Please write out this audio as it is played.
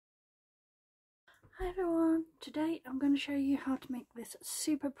Hi everyone, today I'm going to show you how to make this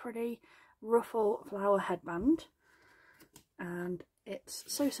super pretty ruffle flower headband, and it's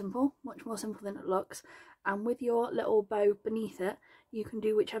so simple, much more simple than it looks, and with your little bow beneath it you can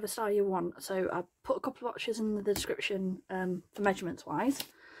do whichever style you want. So I put a couple of options in the description for measurements wise,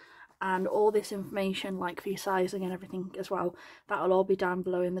 and all this information like for your sizing and everything as well, that'll all be down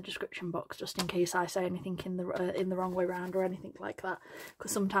below in the description box, just in case I say anything in the wrong way around or anything like that,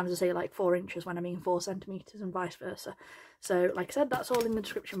 because sometimes I say like 4 inches when I mean 4 centimeters and vice versa. So like I said, that's all in the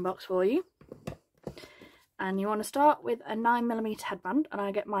description box for you. And you want to start with a 9mm headband, and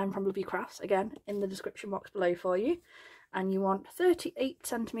I get mine from Lovely Crafts, again in the description box below for you. And you want 38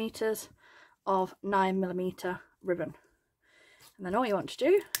 centimeters of 9mm ribbon, and then all you want to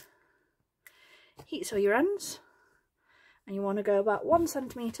do, heat seal your ends, and you want to go about 1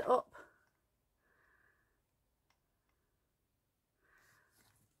 centimetre up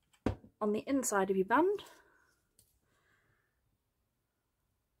on the inside of your band.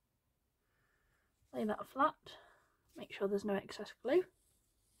 Lay that flat, make sure there's no excess glue.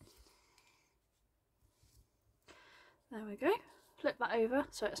 There we go. Flip that over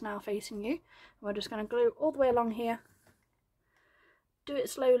so it's now facing you. We're just going to glue all the way along here. Do it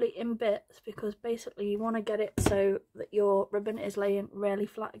slowly in bits, because basically you want to get it so that your ribbon is laying really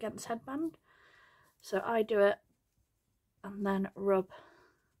flat against headband. So I do it and then rub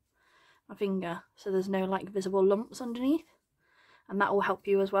my finger so there's no like visible lumps underneath, and that will help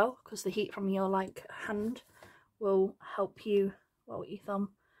you as well, because the heat from your like hand will help you, well, your thumb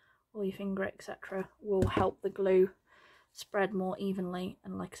or your finger etc. will help the glue spread more evenly,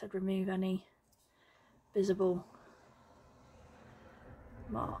 and like I said, remove any visible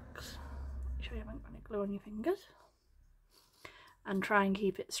marks. Make sure you haven't got any glue on your fingers, and try and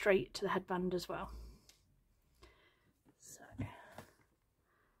keep it straight to the headband as well. So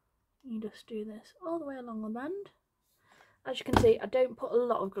you just do this all the way along the band. As you can see, I don't put a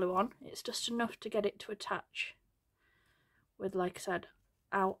lot of glue on, it's just enough to get it to attach with, like I said,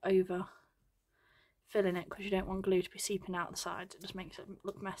 out over filling it, because you don't want glue to be seeping out the sides. It just makes it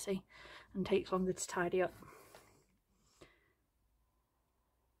look messy and takes longer to tidy up.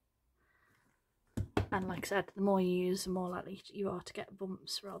 And like I said, the more you use, the more likely you are to get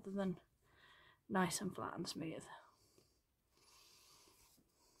bumps rather than nice and flat and smooth.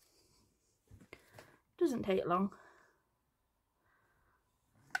 Doesn't take long.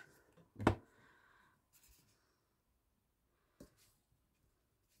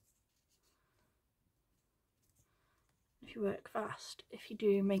 If you work fast, if you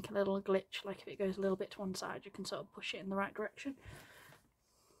do make a little glitch, like if it goes a little bit to one side, you can sort of push it in the right direction.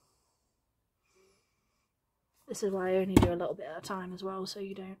 This is why I only do a little bit at a time as well, so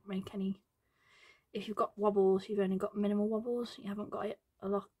you don't make any, if you've got wobbles, you've only got minimal wobbles, you haven't got it a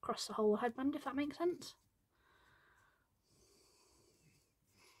lot across the whole headband, if that makes sense.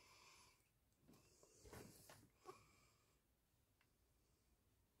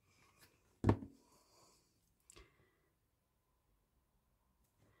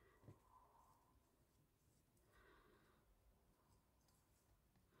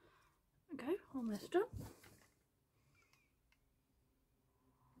 Okay, almost done.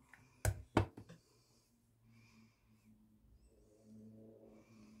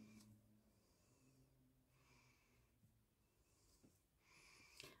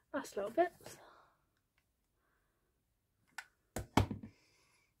 Last little bits.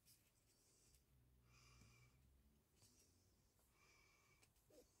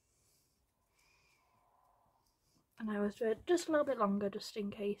 And I always do it just a little bit longer, just in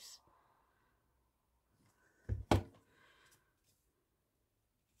case.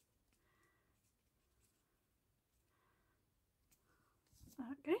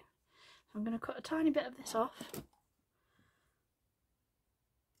 Okay, so I'm going to cut a tiny bit of this off.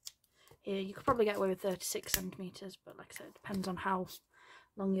 Here, you could probably get away with 36 centimeters, but like I said, it depends on how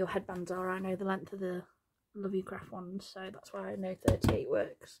long your headbands are. I know the length of the Lovely Craft ones, so that's why I know 38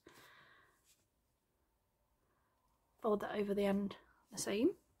 works. Fold that over the end the same,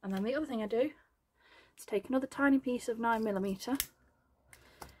 and then the other thing I do is take another tiny piece of 9mm,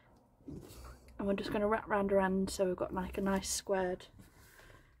 and we're just going to wrap round our end so we've got like a nice squared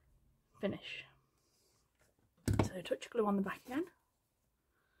finish. So touch glue on the back again,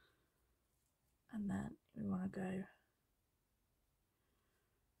 and then we want to go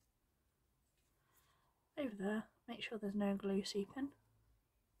over there, make sure there's no glue seeping,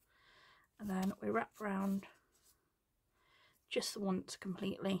 and then we wrap around just the once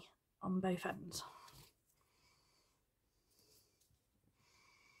completely on both ends.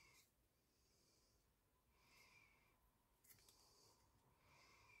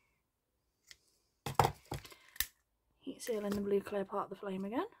 heat seal in the blue clear part of the flame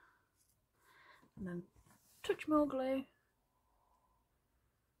again, and then touch more glue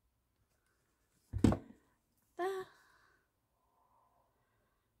there,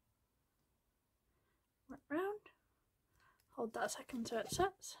 right round, hold that a second so it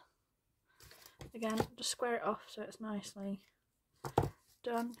sets. Again, just square it off so it's nicely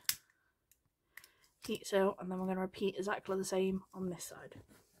done. Heat seal, and then we're going to repeat exactly the same on this side.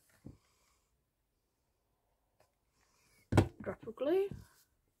 Drop of glue.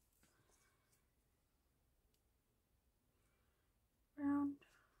 Round.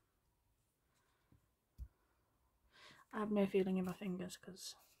 I have no feeling in my fingers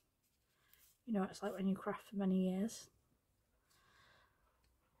because you know it's like when you craft for many years.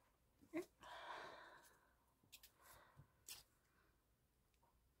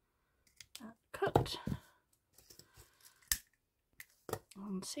 Cut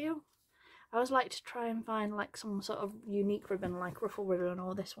and seal. I always like to try and find like some sort of unique ribbon, like ruffle ribbon,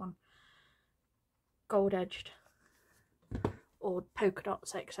 or this one, gold edged or polka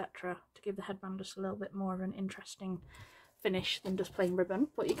dots, etc., to give the headband just a little bit more of an interesting finish than just plain ribbon.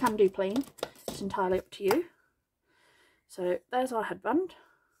 But you can do plain, it's entirely up to you. So there's our headband.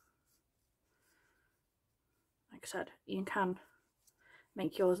 Like I said, you can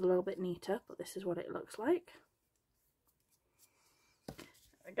make yours a little bit neater, but this is what it looks like. There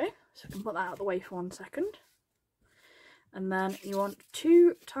we go, so we can put that out of the way for 1 second. And then you want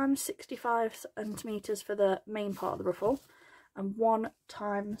 2 times 65 centimetres for the main part of the ruffle, and 1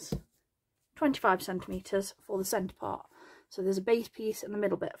 times 25 centimetres for the centre part. So there's a base piece and the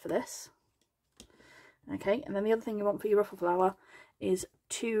middle bit for this. Okay, and then the other thing you want for your ruffle flower is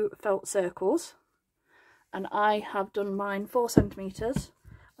 2 felt circles. And I have done mine 4 centimetres,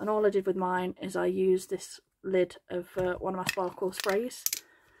 and all I did with mine is I used this lid of one of my sparkle sprays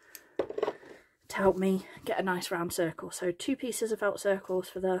to help me get a nice round circle. So 2 pieces of felt circles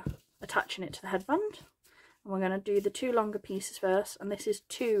for the attaching it to the headband, and we're going to do the 2 longer pieces first, and this is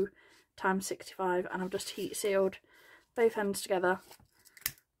 2 times 65, and I've just heat sealed both ends together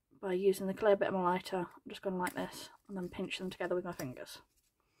by using the clear bit of my lighter. I'm just going like this and then pinch them together with my fingers.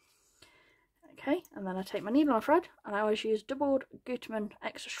 Okay, and then I take my needle and thread, and I always use doubled Goodband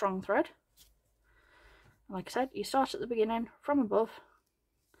extra strong thread. And like I said, you start at the beginning from above,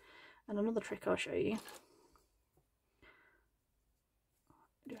 and another trick I'll show you.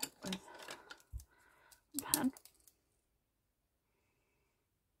 Do it with a pen.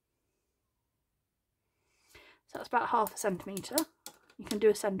 So that's about 1/2 centimetre. You can do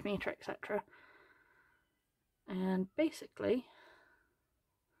a centimetre, etc. And basically,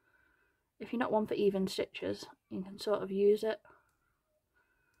 if you're not one for even stitches, you can sort of use it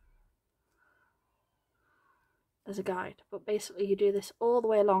as a guide. But basically you do this all the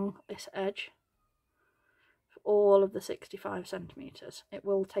way along this edge for all of the 65 centimetres. It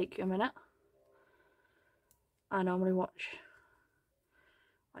will take you a minute. I normally watch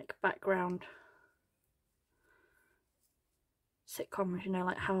like background sitcoms, you know,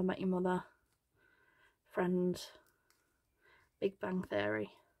 like How I Met Your Mother, Friends, Big Bang Theory,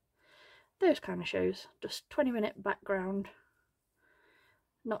 those kind of shows. Just 20-minute background,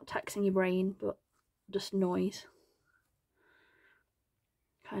 not taxing your brain, but just noise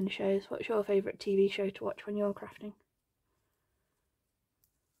kind of shows. What's your favourite TV show to watch when you're crafting?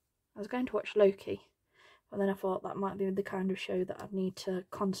 I was going to watch Loki, but then I thought that might be the kind of show that I'd need to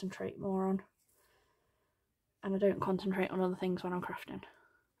concentrate more on, and I don't concentrate on other things when I'm crafting.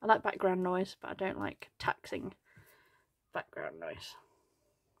 I like background noise, but I don't like taxing background noise.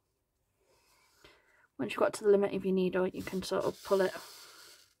 Once you've got to the limit of your needle, you can sort of pull it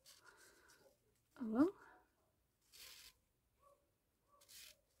along.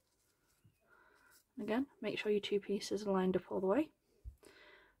 Again, make sure your 2 pieces are lined up all the way,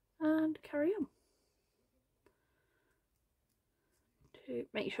 and carry on. To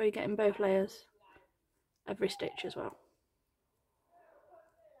make sure you're getting both layers, every stitch as well.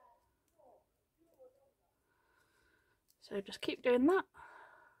 So just keep doing that.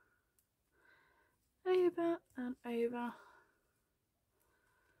 Over and over,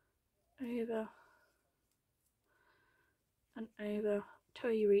 over and over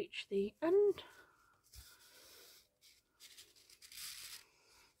till you reach the end.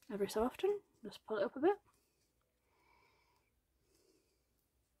 Every so often, just pull it up a bit.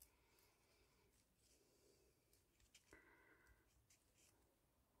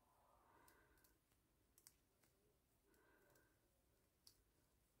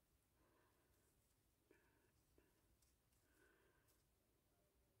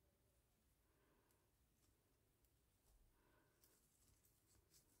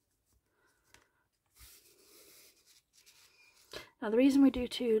 Now the reason we do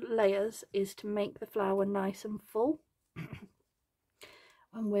 2 layers is to make the flower nice and full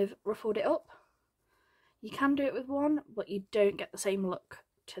when we've ruffled it up. You can do it with 1, but you don't get the same look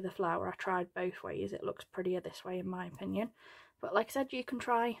to the flower. I tried both ways, it looks prettier this way in my opinion. But like I said, you can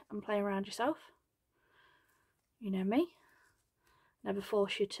try and play around yourself. You know me, never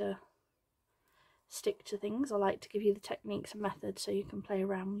force you to stick to things. I like to give you the techniques and methods so you can play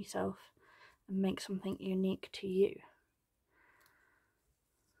around with yourself and make something unique to you.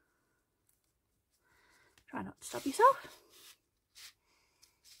 Try not to stab yourself.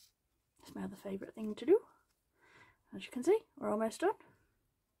 It's my other favourite thing to do. As you can see, we're almost done.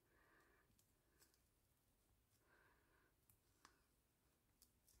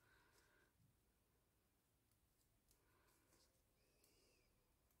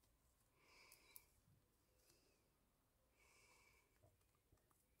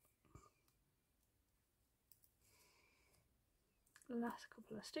 Last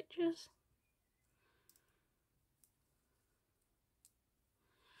couple of stitches.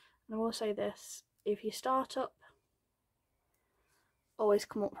 And I will say this, if you start up, always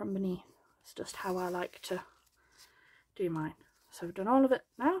come up from beneath. It's just how I like to do mine. So we've done all of it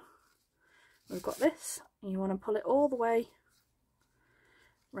now. We've got this, and you want to pull it all the way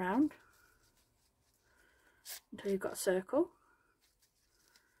round until you've got a circle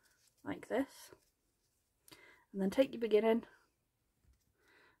like this, and then take your beginning,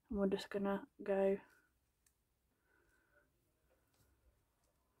 and we're just gonna go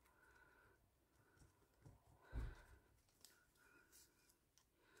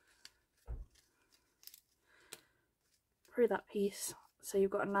through that piece so you've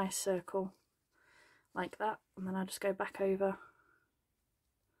got a nice circle like that, and then I just go back over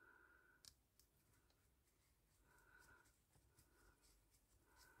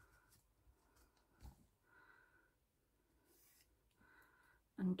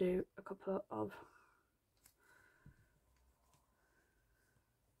and do a couple of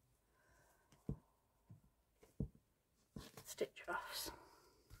stitch offs.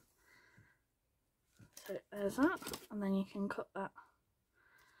 So there's that, and then you can cut that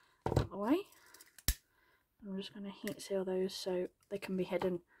away. I'm just going to heat seal those so they can be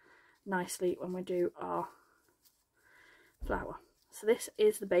hidden nicely when we do our flower. So this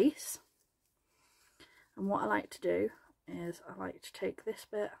is the base, and what I like to do is I like to take this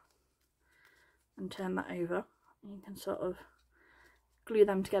bit and turn that over. You can sort of glue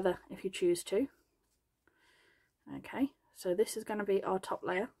them together if you choose to. Okay, so this is going to be our top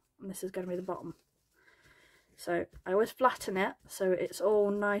layer, and this is going to be the bottom. So I always flatten it so it's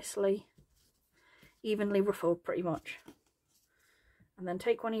all nicely evenly ruffled pretty much, and then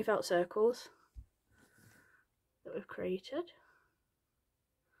take one of your felt circles that we've created,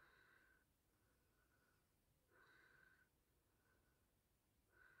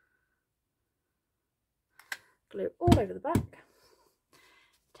 glue all over the back,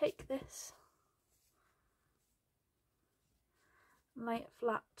 take this, lay it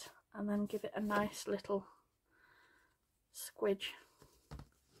flat, and then give it a nice little squidge.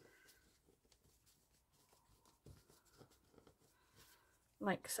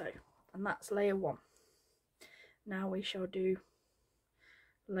 Like so, and that's layer 1. Now we shall do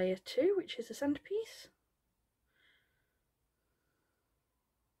layer 2, which is the centerpiece,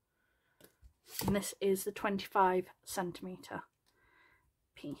 and this is the 25cm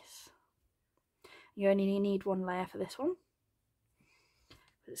piece. You only need 1 layer for this one,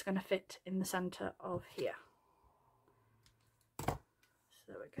 but it's going to fit in the center of here. So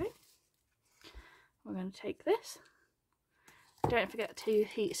there we go. We're going to take this. Don't forget to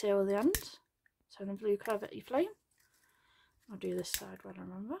heat seal the ends, so the blue clover your flame. I'll do this side when I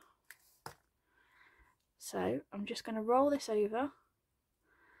remember. So I'm just going to roll this over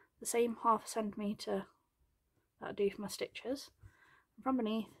the same ½ centimetre that I do for my stitches, from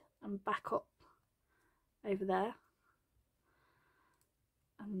beneath and back up over there,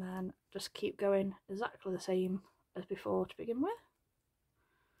 and then just keep going exactly the same as before to begin with.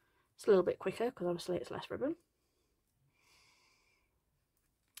 It's a little bit quicker because obviously it's less ribbon.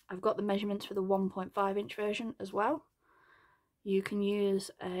 I've got the measurements for the 1.5 inch version as well. You can use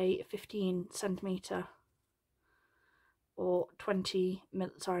a 15cm or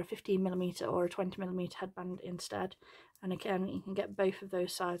 15mm or a 20mm headband instead, and again you can get both of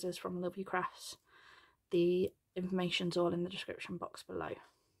those sizes from Love Your Crafts. The information's all in the description box below.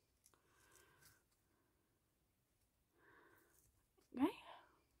 Okay,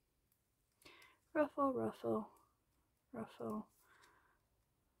 ruffle, ruffle, ruffle,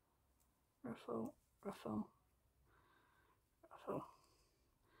 ruffle, ruffle, ruffle,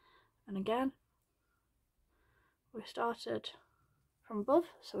 and again we started from above,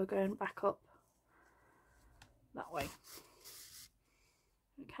 so we're going back up that way.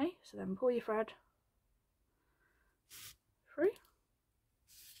 Okay, so then pull your thread through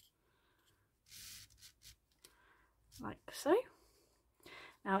like so.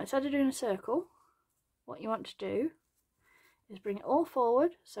 Now instead of doing a circle, what you want to do is bring it all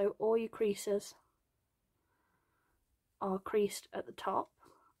forward, so all your creases are creased at the top,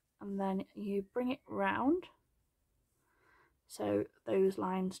 and then you bring it round so those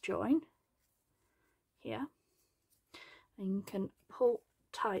lines join here, and you can pull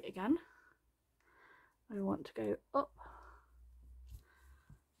tight again. We want to go up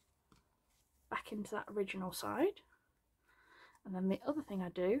back into that original side, and then the other thing I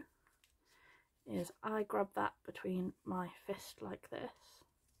do is I grab that between my fist like this,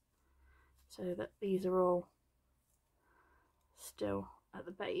 so that these are all still at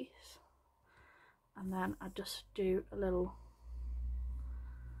the base, and then I just do a little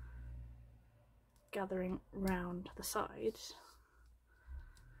gathering round the sides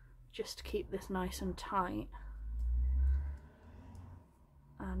just to keep this nice and tight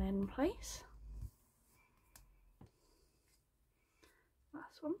and in place.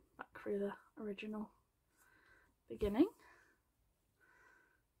 Last one, back through the original beginning,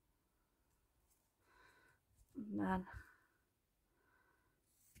 and then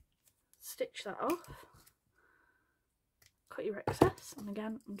stitch that off, cut your excess, and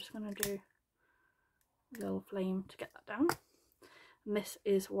again I'm just going to do a little flame to get that down, and this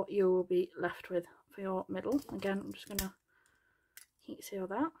is what you will be left with for your middle. Again, I'm just going to heat seal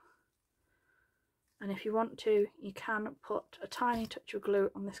that, and if you want to, you can put a tiny touch of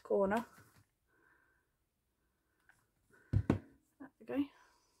glue on this corner. There we go,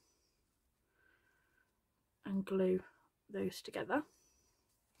 and glue those together,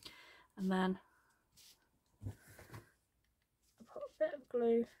 and then I put a bit of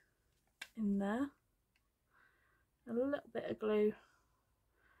glue in there, a little bit of glue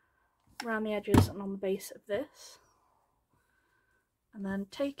around the edges and on the base of this, and then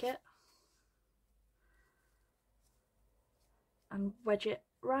take it and wedge it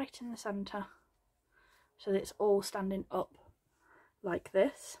right in the centre so that it's all standing up like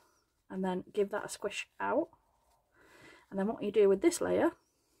this, and then give that a squish out. And then what you do with this layer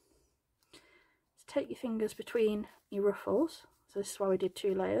is take your fingers between your ruffles, so this is why we did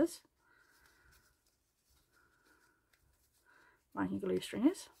 2 layers, like your glue string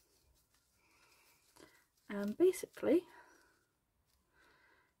is, and basically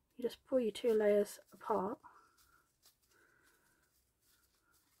you just pull your 2 layers apart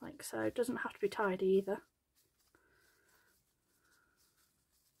like so. It doesn't have to be tidy either.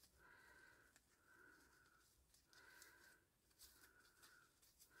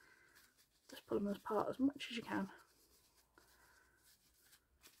 Just pull them apart as much as you can,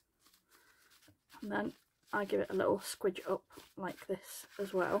 and then I give it a little squidge up like this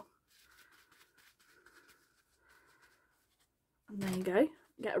as well, and there you go,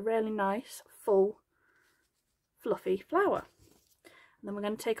 get a really nice full fluffy flower. And then we're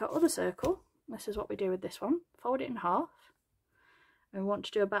going to take our other circle, this is what we do with this one, fold it in half, and we want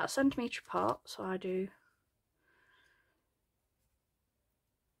to do about 1 centimetre apart, so I do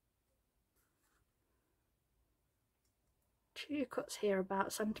 2 cuts here about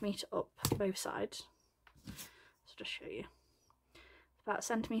 1 centimetre up both sides. So just show you, about 1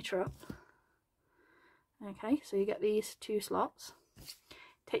 centimetre up. Okay, so you get these 2 slots.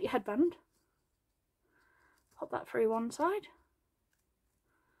 Take your headband, pop that through one side,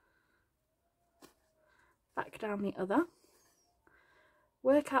 back down the other.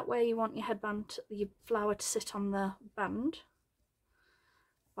 Work out where you want your headband, your flower to sit on the band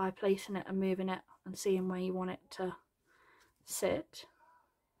by placing it and moving it and seeing where you want it to sit.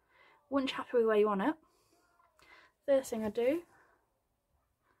 Once you're happy with where you want it, first thing I do,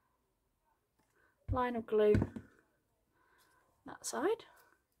 line of glue that side,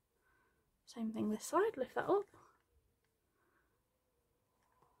 same thing this side, lift that up,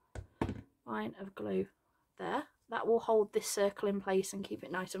 line of glue there, that will hold this circle in place and keep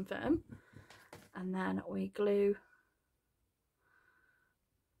it nice and firm, and then we glue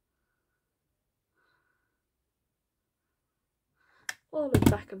all of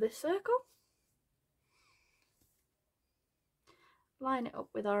the back of this circle, line it up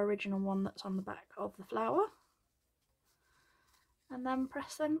with our original one that's on the back of the flower, and then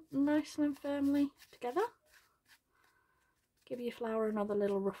press them nicely and firmly together. Give your flower another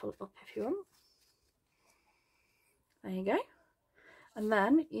little ruffle up if you want. There you go. And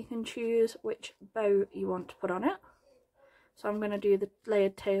then you can choose which bow you want to put on it. So I'm going to do the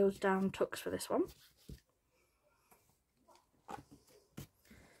layered tails down tucks for this one.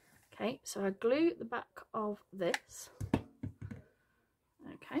 Okay, so I glue the back of this.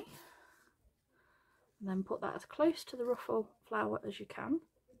 Okay. And then put that as close to the ruffle flower as you can.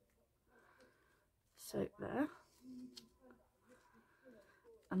 So there.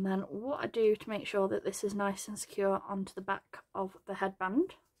 And then what I do to make sure that this is nice and secure onto the back of the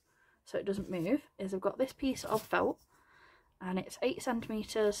headband, so it doesn't move, is I've got this piece of felt, and it's 8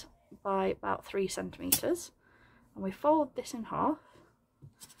 centimetres by about 3 centimetres. And we fold this in half,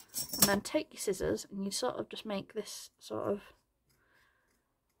 and then take your scissors and you sort of just make this sort of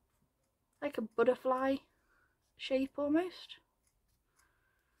like a butterfly shape almost.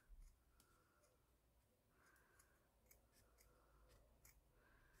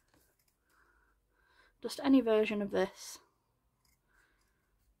 Just any version of this.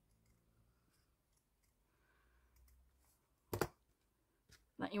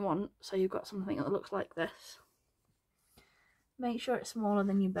 That you want, so you've got something that looks like this. Make sure it's smaller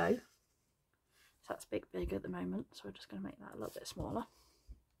than your bow. So that's big at the moment, so we're just going to make that a little bit smaller.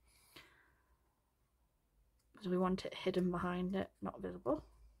 Because we want it hidden behind it, not visible.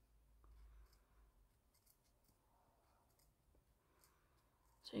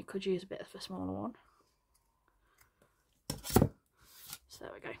 So you could use a bit of a smaller one. So there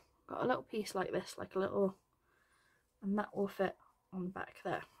we go. Got a little piece like this, like a little, and that will fit on the back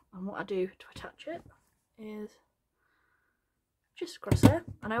there. And what I do to attach it is just across there,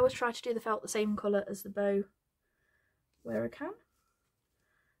 and I always try to do the felt the same colour as the bow where I can.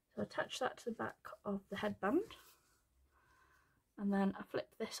 So attach that to the back of the headband, and then I flip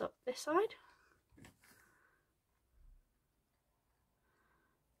this up this side,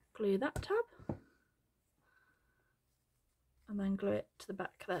 glue that tab, and then glue it to the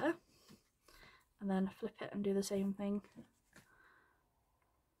back there, and then flip it and do the same thing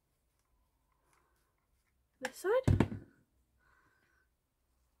this side,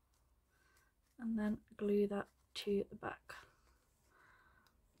 and then glue that to the back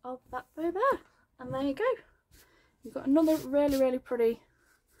of that bow there, and there you go. You've got another really pretty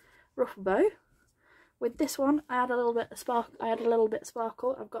ruffle bow. With this one, I had a little bit of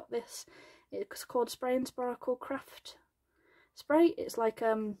sparkle. I've got this. It's called Spray and Sparkle Craft Spray. It's like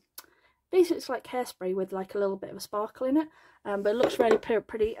basically it's like hairspray with like a little bit of a sparkle in it, but it looks really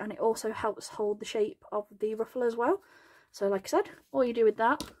pretty, and it also helps hold the shape of the ruffle as well. So like I said, all you do with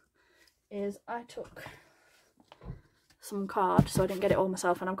that is I took some card, so I didn't get it all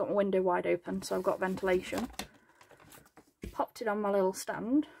myself, and I've got my window wide open, so I've got ventilation. Popped it on my little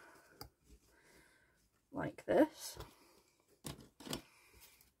stand like this,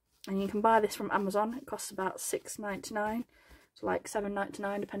 and you can buy this from Amazon. It costs about $6.99 to like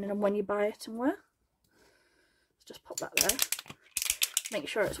 $7.99 depending on when you buy it and where. So just pop that there, make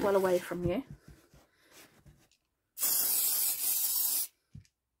sure it's well away from you,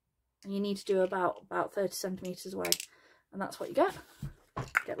 and you need to do about 30 centimetres away, and that's what you get.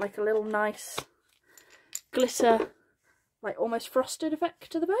 Get like a little nice glitter, like almost frosted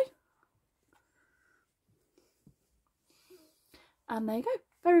effect to the bow. And there you go.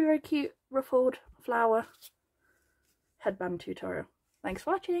 Very cute ruffled flower headband tutorial. Thanks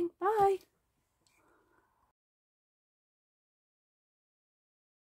for watching. Bye.